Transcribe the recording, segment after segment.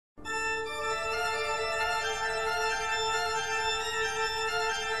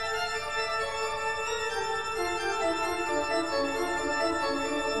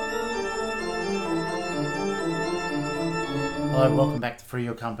Hello, welcome back to Free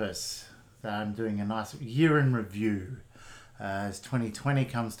Your Compass. I'm doing a nice year in review as 2020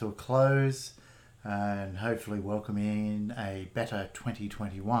 comes to a close and hopefully welcoming a better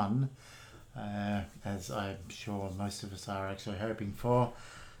 2021 as I'm sure most of us are actually hoping for.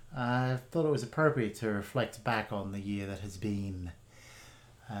 I thought it was appropriate to reflect back on the year that has been.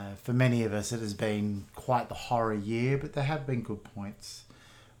 For many of us it has been quite the horror year, but there have been good points.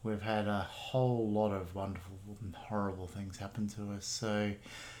 We've had a whole lot of wonderful and horrible things happen to us. So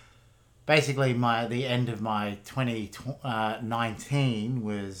basically the end of my 2019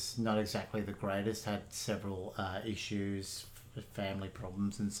 was not exactly the greatest. Had several issues, family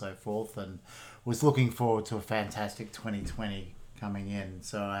problems and so forth, and was looking forward to a fantastic 2020 coming in.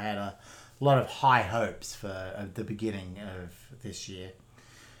 So I had a lot of high hopes for the beginning of this year.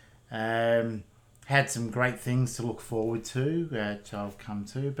 Had some great things to look forward to, which I'll come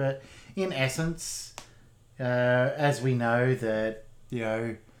to. But in essence, as we know that,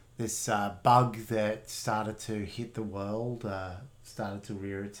 this bug that started to hit the world started to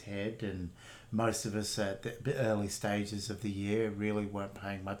rear its head, and most of us at the early stages of the year really weren't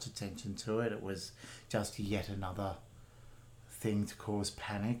paying much attention to it. It was just yet another thing to cause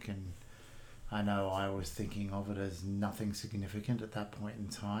panic, and I know I was thinking of it as nothing significant at that point in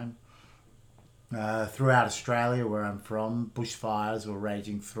time. Throughout Australia, where I'm from, bushfires were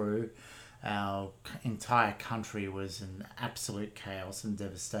raging through. Our entire country was in absolute chaos and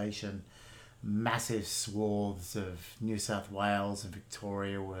devastation. Massive swaths of New South Wales and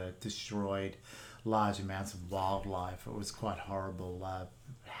Victoria were destroyed. Large amounts of wildlife. It was quite horrible.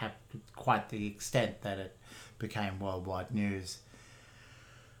 Quite the extent that it became worldwide news.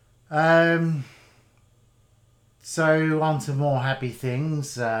 So on to more happy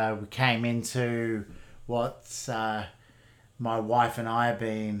things. We came into what my wife and I have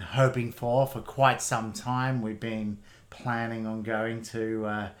been hoping for quite some time. We've been planning on going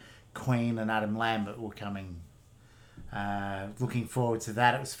to Queen and Adam Lambert were coming. Looking forward to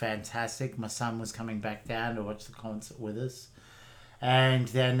that. It was fantastic. My son was coming back down to watch the concert with us. And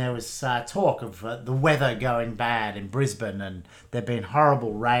then there was talk of the weather going bad in Brisbane, and there'd been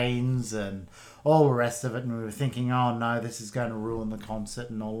horrible rains and all the rest of it, and we were thinking, oh no, this is going to ruin the concert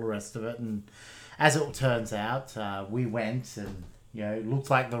and all the rest of it. And as it turns out, we went, and it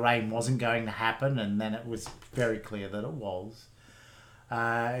looked like the rain wasn't going to happen, and then it was very clear that it was.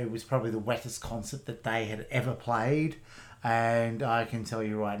 It was probably the wettest concert that they had ever played, and I can tell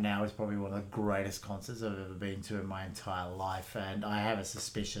you right now it's probably one of the greatest concerts I've ever been to in my entire life. And I have a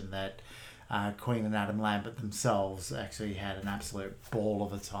suspicion that Queen and Adam Lambert themselves actually had an absolute ball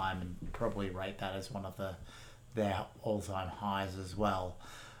of a time, and probably rate that as one of their all-time highs as well.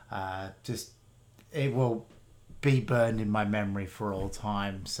 It will be burned in my memory for all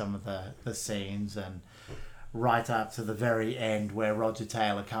time, some of the scenes, and right up to the very end where Roger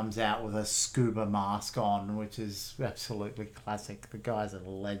Taylor comes out with a scuba mask on, which is absolutely classic. The guy's a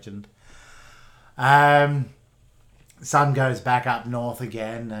legend. Sun goes back up north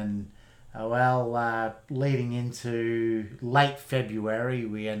again, and leading into late February,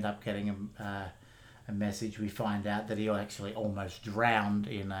 we end up getting a message. We find out that he actually almost drowned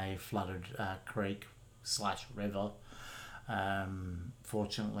in a flooded creek/river.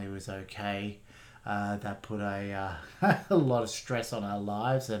 Fortunately, it was okay. That put a lot of stress on our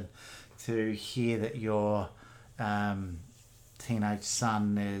lives, and to hear that your teenage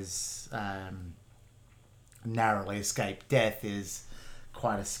son is narrowly escaped death is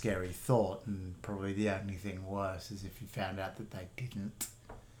quite a scary thought, and probably the only thing worse is if you found out that they didn't.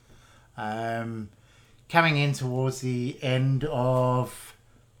 Coming in towards the end of,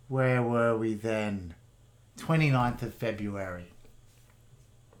 where were we then? 29th of February.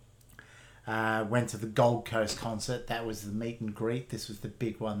 Went to the Gold Coast concert. That was the meet and greet. This was the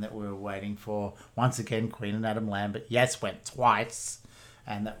big one that we were waiting for. Once again, Queen and Adam Lambert. Yes, went twice,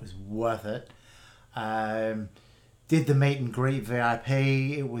 and that was worth it. Did the meet and greet VIP.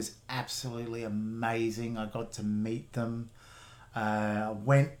 It was absolutely amazing. I got to meet them.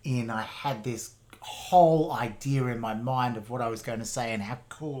 Went in. I had this whole idea in my mind of what I was going to say and how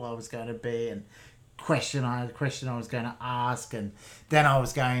cool I was going to be, and question I was going to ask, and then I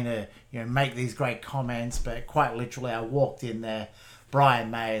was going to make these great comments. But quite literally, I walked in there. Brian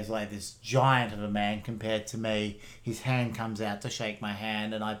May is like this giant of a man compared to me. His hand comes out to shake my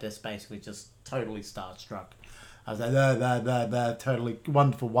hand, and I just totally starstruck. I was like, totally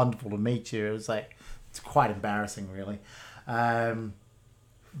wonderful to meet you. It was like, it's quite embarrassing, really.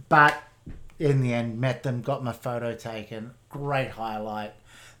 But in the end, met them, got my photo taken. Great highlight.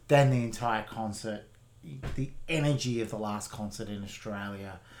 Then the entire concert, the energy of the last concert in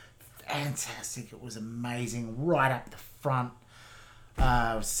Australia, fantastic. It was amazing. Right up the front,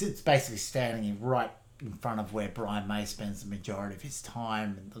 It's basically standing right in front of where Brian May spends the majority of his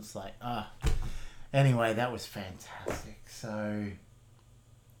time, and it was like, anyway, that was fantastic. So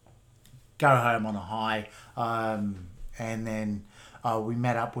go home on a high, and then we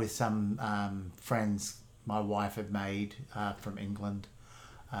met up with some friends my wife had made from England.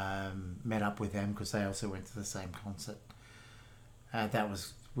 Met up with them because they also went to the same concert. That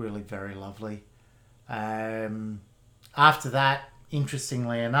was really very lovely. After that,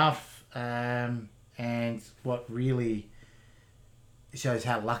 interestingly enough, and what really shows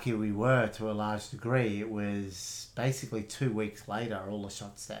how lucky we were to a large degree, it was basically 2 weeks later all the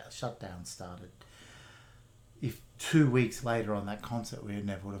shutdowns started. If 2 weeks later on that concert we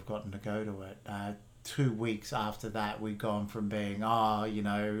never would have gotten to go to it. 2 weeks after that we'd gone from being,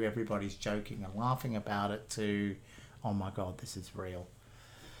 everybody's joking and laughing about it, to, oh my God, this is real.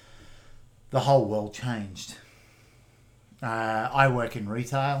 The whole world changed. I work in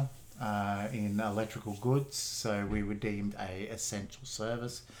retail, in electrical goods, so we were deemed a essential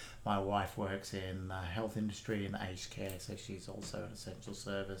service. My wife works in the health industry and aged care, so she's also an essential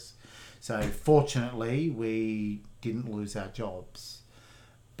service. So fortunately, we didn't lose our jobs.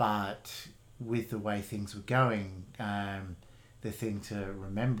 But with the way things were going, the thing to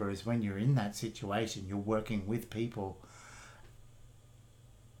remember is when you're in that situation, you're working with people.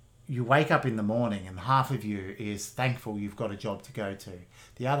 You wake up in the morning and half of you is thankful you've got a job to go to.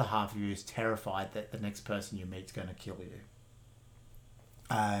 The other half of you is terrified that the next person you meet is going to kill you.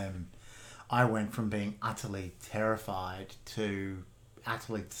 I went from being utterly terrified to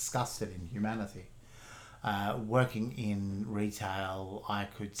utterly disgusted in humanity. Working in retail, I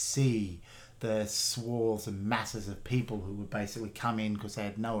could see the swaths and masses of people who would basically come in because they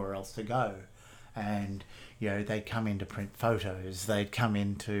had nowhere else to go. And, they'd come in to print photos. They'd come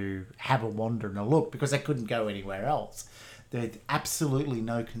in to have a wander and a look because they couldn't go anywhere else. There's absolutely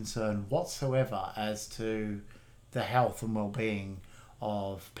no concern whatsoever as to the health and well-being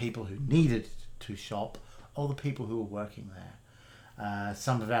of people who needed to shop or the people who were working there.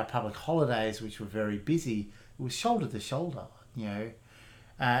 Some of our public holidays, which were very busy, it was shoulder to shoulder.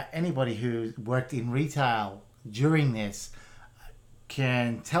 Anybody who worked in retail during this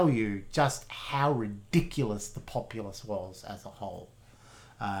can tell you just how ridiculous the populace was as a whole,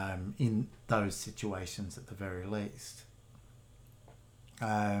 in those situations at the very least.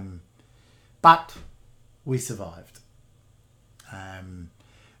 But we survived.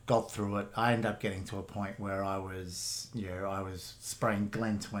 Got through it. I ended up getting to a point where I was spraying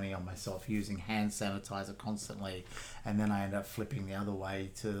Glen 20 on myself, using hand sanitizer constantly, and then I ended up flipping the other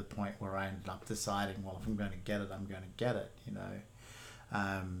way to the point where I ended up deciding, well, if I'm going to get it, I'm going to get it.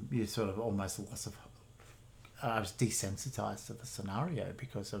 You sort of almost loss of. I was desensitized to the scenario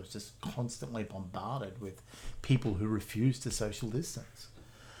because I was just constantly bombarded with people who refused to social distance.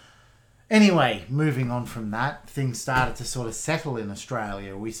 Anyway, moving on from that, things started to sort of settle in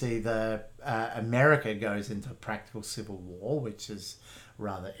Australia. We see the America goes into practical civil war, which is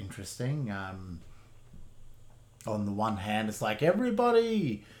rather interesting. On the one hand, it's like,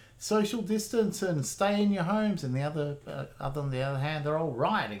 everybody social distance and stay in your homes, and the other on the other hand, they're all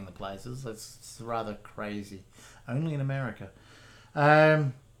rioting the places. It's rather crazy. Only in America.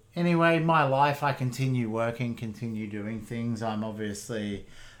 Anyway, my life, I continue working, continue doing things. I'm obviously...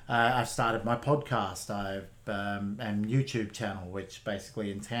 I've started my podcast, and YouTube channel, which basically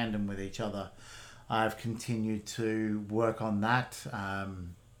in tandem with each other, I've continued to work on that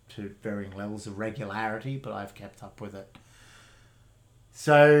to varying levels of regularity, but I've kept up with it.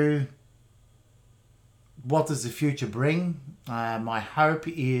 So, what does the future bring? My hope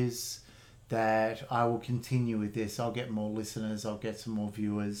is that I will continue with this. I'll get more listeners, I'll get some more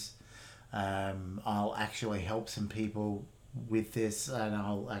viewers. I'll actually help some people with this, and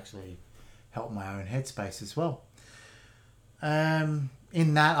I'll actually help my own headspace as well.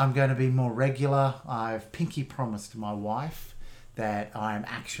 In that, I'm going to be more regular. I've pinky promised my wife that I'm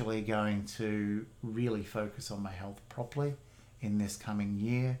actually going to really focus on my health properly in this coming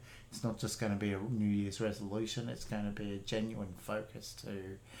year. It's not just going to be a New Year's resolution. It's going to be a genuine focus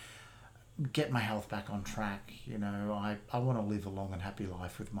to get my health back on track. I want to live a long and happy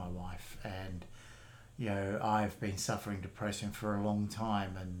life with my wife, and I've been suffering depression for a long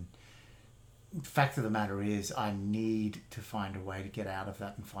time, and the fact of the matter is I need to find a way to get out of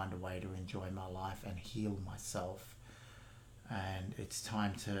that and find a way to enjoy my life and heal myself. And it's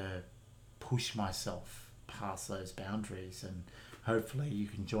time to push myself past those boundaries, and hopefully you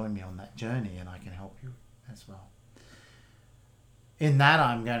can join me on that journey and I can help you as well. In that,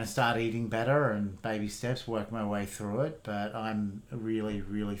 I'm going to start eating better and baby steps, work my way through it. But I'm really,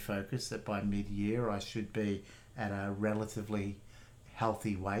 really focused that by mid-year I should be at a relatively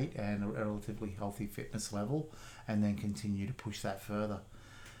healthy weight and a relatively healthy fitness level, and then continue to push that further.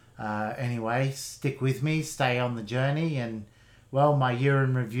 Anyway, stick with me, stay on the journey, and well, my year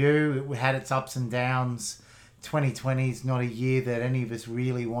in review, it had its ups and downs. 2020 is not a year that any of us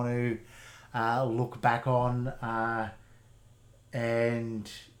really want to look back on,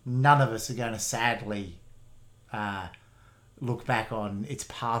 and none of us are going to sadly look back on its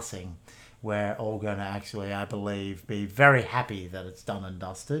passing. We're all going to actually, I believe, be very happy that it's done and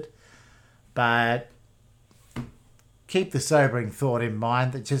dusted. But keep the sobering thought in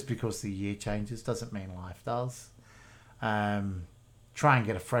mind that just because the year changes doesn't mean life does. Try and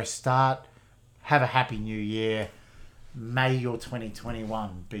get a fresh start. Have a happy new year. May your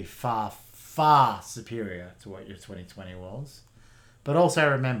 2021 be far, far superior to what your 2020 was. But also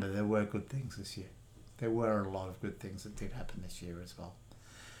remember, there were good things this year. There were a lot of good things that did happen this year as well.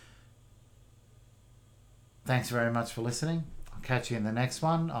 Thanks very much for listening. I'll catch you in the next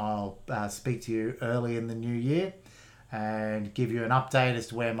one. I'll speak to you early in the new year and give you an update as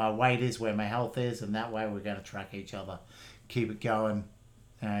to where my weight is, where my health is, and that way we're going to track each other. Keep it going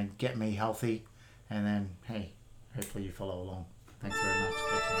and get me healthy, and then, hey, hopefully you follow along. Thanks very much.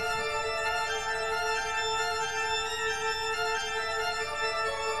 Catch you next time.